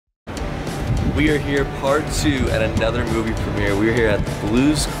We are here, part 2 at another movie premiere. We are here at the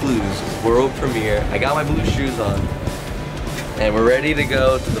Blue's Clues world premiere. I got my blue shoes on, and we're ready to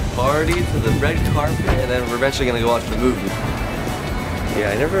go to the party, to the red carpet, and then we're eventually gonna go watch the movie.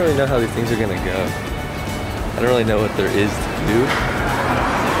 Yeah, I never really know how these things are gonna go. I don't really know what there is to do.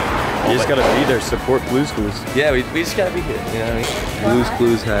 You just gotta be there, support Blue's Clues. Yeah, we just gotta be here, you know what I mean? Blue's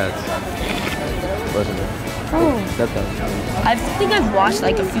Clues hats. Legendary. Oh. I think I've watched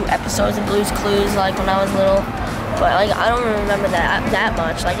like a few episodes of Blue's Clues like when I was little, but like I don't remember that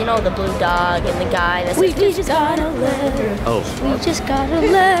much. Like, you know, the blue dog and the guy that says, we just got a letter. Oh. We just got a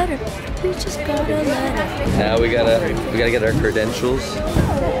letter. We just got a letter. Now we gotta get our credentials,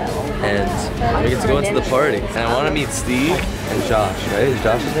 and we get to go into the party. And I want to meet Steve and Josh, right? Is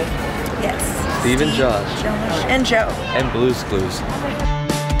Josh his name? Yes. Steve and Josh. Josh. And Joe. And Blue's Clues.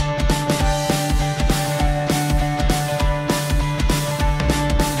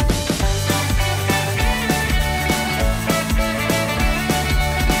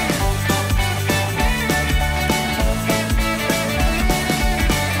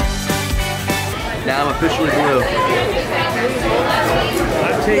 Now I'm officially blue. I'm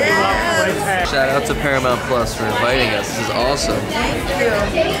taking off my hat. Shout out to Paramount Plus for inviting us. This is awesome. Thank you.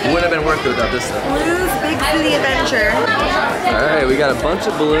 It wouldn't have been worth it without this stuff. Blue's Big City Adventure. Alright, we got a bunch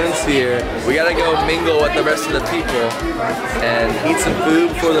of balloons here. We gotta go mingle with the rest of the people and eat some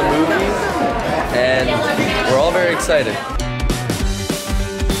food before the movie. And we're all very excited.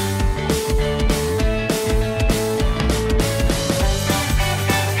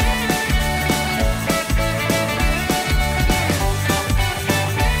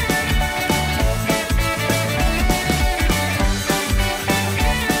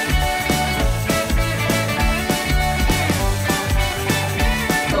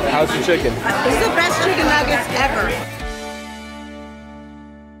 How's your chicken? This is the best chicken nuggets ever.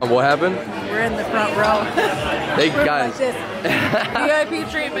 What happened? We're in the front row. They guys. VIP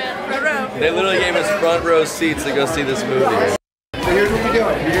treatment, front row. They literally gave us front row seats to go see this movie. So here's what you're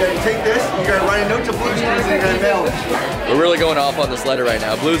doing. You're gonna take this, you're gonna write a note to Blue's Clues, and you're gonna mail it. We're really going off on this letter right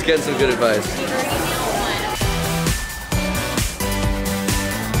now. Blue's getting some good advice.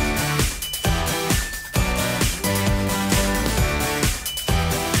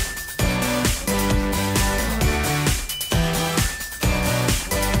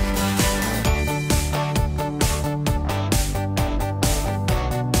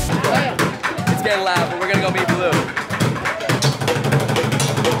 It's getting loud, but we're gonna go meet Blue.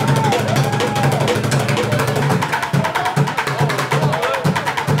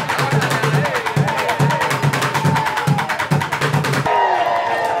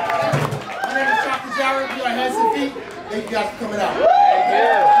 Thank you guys for coming out.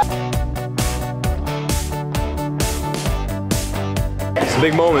 It's a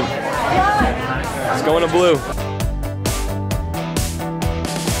big moment. It's going to Blue.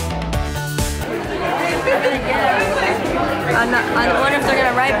 I wonder if they're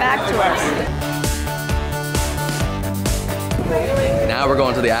gonna write back to us. Now we're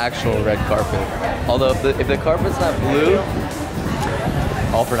going to the actual red carpet. Although if the carpet's not blue,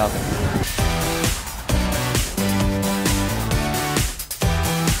 all for nothing.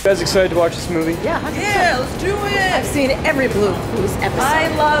 You guys excited to watch this movie? Yeah, let's do it. I've seen every Blue Clues episode.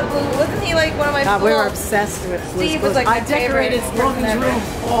 I love Blue. Wasn't he like one of my God, we were obsessed with Blue's Steve Clues. was like my I decorated favorite Logan's room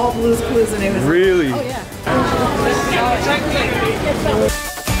all Blue's Clues, and it was Really? oh yeah.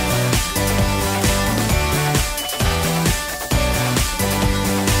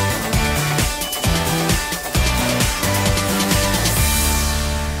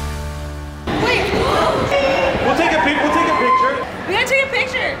 We'll take a picture. We gotta take a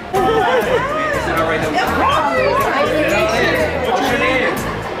picture. What's your name?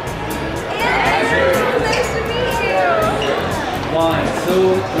 Nice to meet you. 1,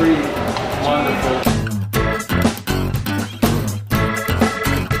 2, 3. Wonderful.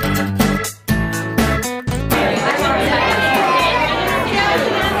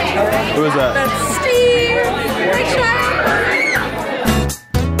 Who is that? That's Steve. Big shout.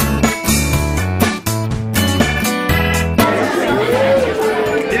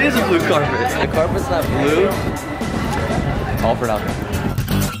 It is a blue carpet. The carpet's not blue, all for nothing.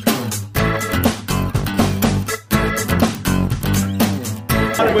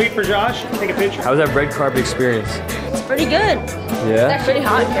 Wait for Josh. Take a picture. How was that red carpet experience? It's pretty good. Yeah? It's pretty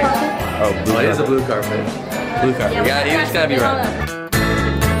hot here. Oh, blue It is a carpet. blue carpet. Blue carpet. Yeah, You just gotta be right.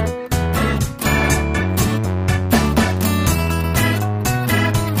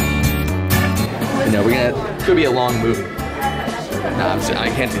 No, it's gonna be a long movie. Nah, I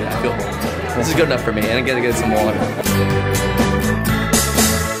can't do that. I feel This is good enough for me, and I'm gonna get some water.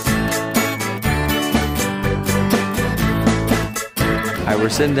 Alright, we're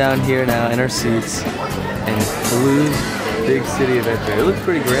sitting down here now in our seats in Blues Big City Adventure. It looks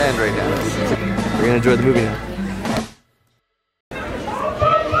pretty grand right now. We're gonna enjoy the movie now.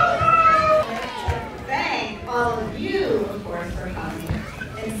 Thank all of you, of course, for coming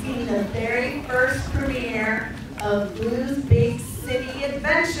and seeing the very first premiere of Blues Big City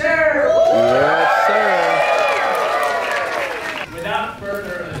Adventure. Yes, sir. Without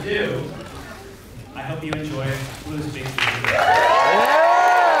further ado, I hope you enjoy Blues Big City.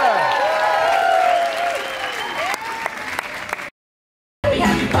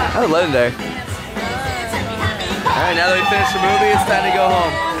 That was legendary. Alright, now that we finished the movie, it's time to go home.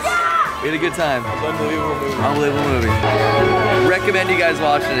 We had a good time. Unbelievable movie. Unbelievable movie. Recommend you guys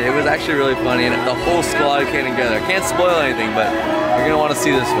watching it. It was actually really funny, and the whole squad came together. Can't spoil anything, but you're gonna want to see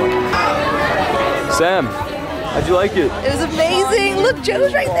this one. Sam, how'd you like it? It was amazing. Look,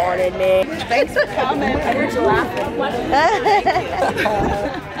 Joe's right there. Thanks for coming. I heard you laughing.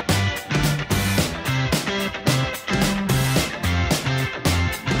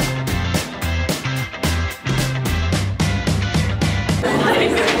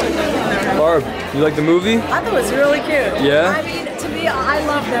 Barb, you like the movie? I thought it was really cute. Yeah? I mean, to me, I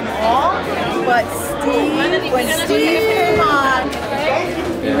love them all, but Steve, when Steve came on,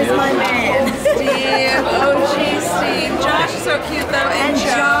 he was my man. Steve, OG Steve. Josh is so cute though, and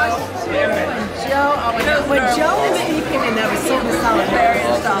Joe. Joe, oh my God. When Joe and Steve came in, that was so nostalgic. Very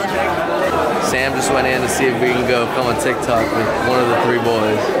nostalgic. Sam just went in to see if we can go film a TikTok with one of the three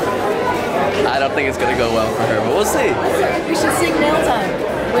boys. I don't think it's gonna go well for her, but we'll see. We should sing Nail Time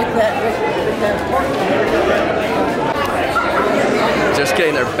with the Just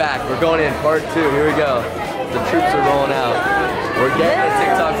kidding, they're back. We're going in part 2. Here we go. The troops are rolling out. We're getting a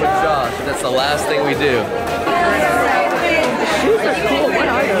TikTok with Josh, and that's the last thing we do. shoes are cool. What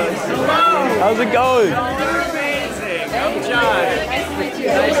are those? How's it going? Amazing. I'm John.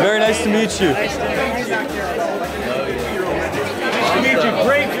 It's very nice to meet you. Nice to meet you.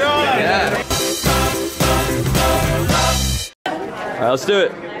 Great job. Yeah. All right, let's do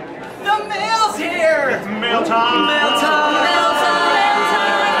it. The mail's here. It's mail time. Mail time. Mail time.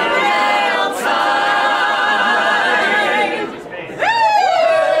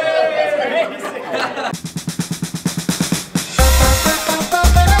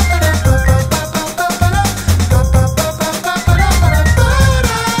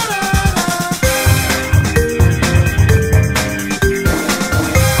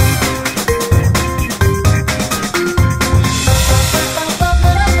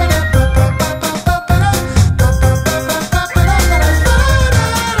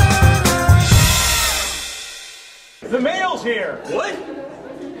 The mail's here. What?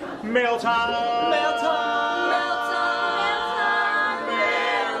 Mail time. Mail time. Mail time.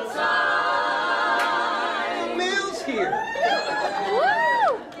 Mail time. The mail's here.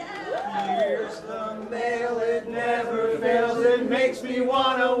 Woo! Here's the mail, it never fails. It makes me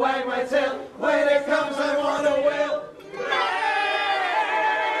wanna wag my tail. When it comes, I wanna wail.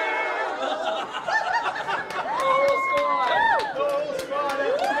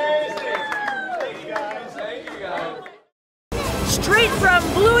 Straight from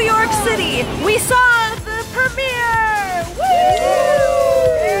Blue York City, we saw the premiere! Woo!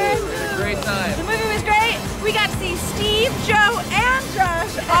 Great time. The movie was great. We got to see Steve, Joe, and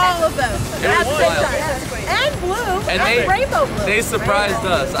Josh, all of them. It was wild. And Blue, And Rainbow Blue. they surprised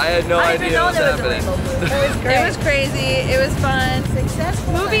us. I had no idea what was happening. It was crazy. It was fun.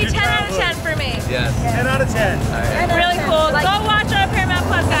 Successful. Movie 10 out of 10 for me. Yes. 10 out of 10. Really cool. Go watch our Paramount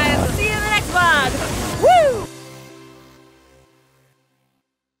Plus, guys. See you in the next vlog. Woo!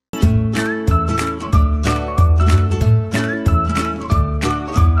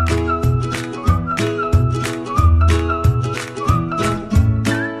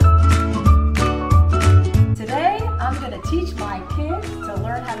 Today, I'm going to teach my kids to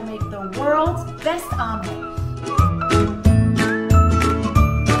learn how to make the world's best omelet.